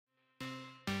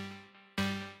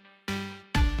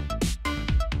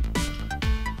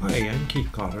Hi, I'm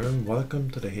Keith Cotter and welcome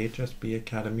to the HSB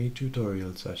Academy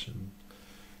tutorial session.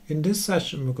 In this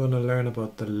session we're going to learn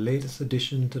about the latest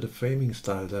addition to the framing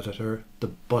styles editor, the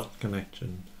butt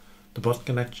connection. The butt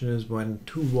connection is when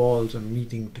two walls are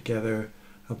meeting together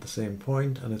at the same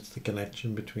point, and it's the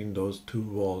connection between those two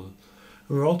walls.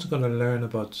 And we're also going to learn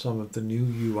about some of the new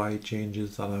UI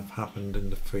changes that have happened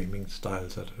in the framing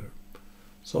styles editor.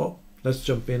 So let's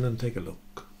jump in and take a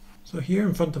look. So here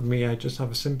in front of me I just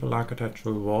have a simple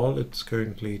architectural wall. It's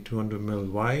currently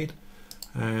 200mm wide,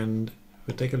 and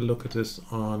we'll take a look at this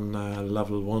on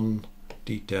level 1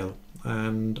 detail.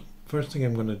 And first thing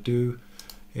I'm going to do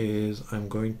is I'm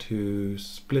going to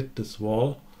split this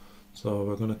wall. So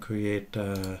we're going to create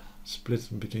a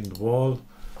split in between the wall,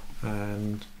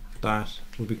 and that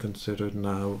will be considered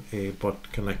now a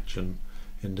butt connection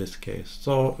in this case.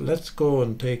 So let's go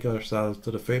and take ourselves to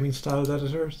the framing styles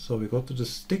editor. So we go to the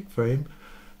stick frame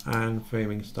and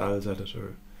framing styles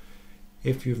editor.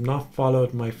 If you've not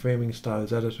followed my framing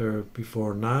styles editor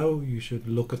before now, you should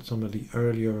look at some of the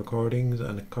earlier recordings,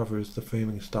 and it covers the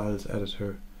framing styles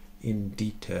editor in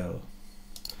detail.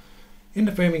 In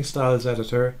the framing styles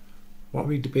editor, what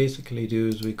we basically do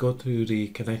is we go through the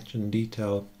connection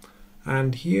detail,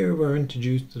 and here we're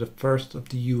introduced to the first of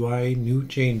the UI new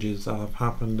changes that have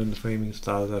happened in the framing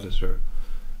styles editor.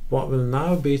 What will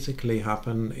now basically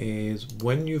happen is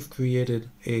when you've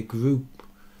created a group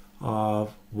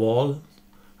of wall,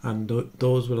 and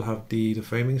those will have the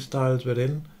framing styles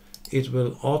within, it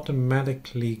will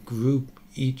automatically group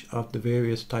each of the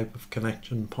various type of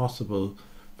connection possible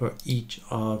for each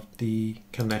of the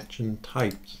connection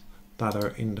types that are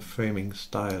in the framing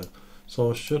style.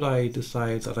 So should I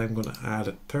decide that I'm going to add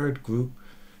a third group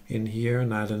in here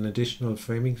and add an additional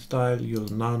framing style,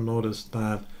 you'll now notice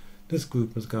that this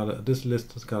list has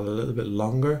got a little bit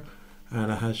longer,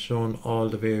 and it has shown all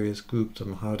the various groups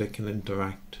and how they can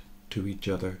interact to each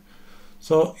other.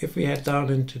 So if we head down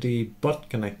into the butt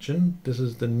connection, this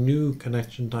is the new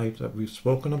connection type that we've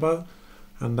spoken about,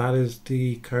 and that is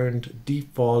the current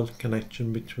default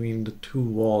connection between the two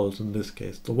walls. In this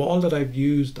case, the wall that I've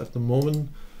used at the moment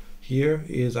here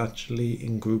is actually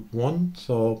in group 1.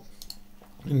 So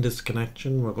in this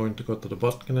connection we're going to go to the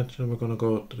butt connection, we're going to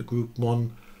go to the group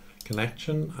 1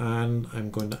 connection, and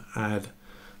I'm going to add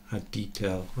a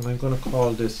detail, and I'm going to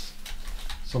call this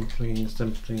something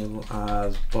simple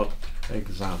as butt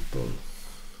example.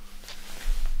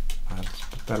 Add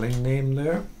spelling name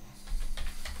there.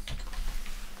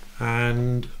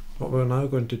 And what we're now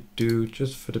going to do,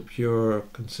 just for the pure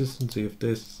consistency of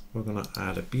this, we're going to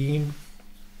add a beam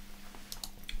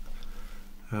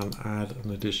and add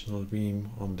an additional beam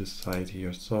on this side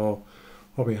here. So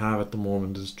what we have at the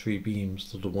moment is 3 beams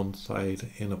to the one side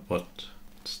in a butt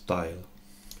style.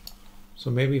 So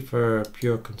maybe for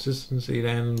pure consistency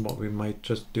then, what we might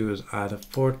just do is add a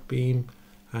 4th beam,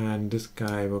 and this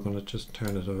guy we're going to just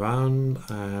turn it around,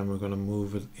 and we're going to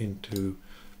move it into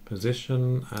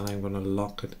position, and I'm going to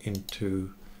lock it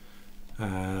into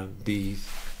these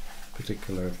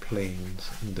particular planes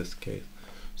in this case.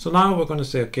 So now we're going to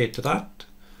say okay to that,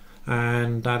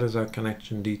 and that is our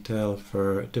connection detail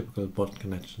for a typical butt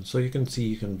connection. So you can see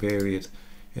you can vary it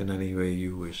in any way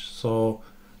you wish. So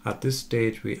at this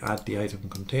stage we add the item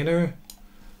container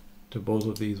to both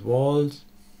of these walls,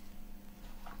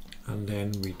 and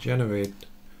then we generate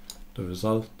the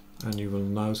result, and you will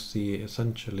now see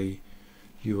essentially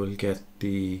you will get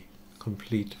the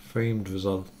complete framed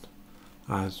result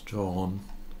as drawn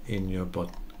in your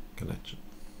butt connection.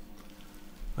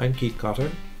 I'm Keith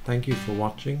Cotter. Thank you for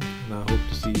watching, and I hope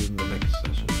to see you in the next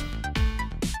session.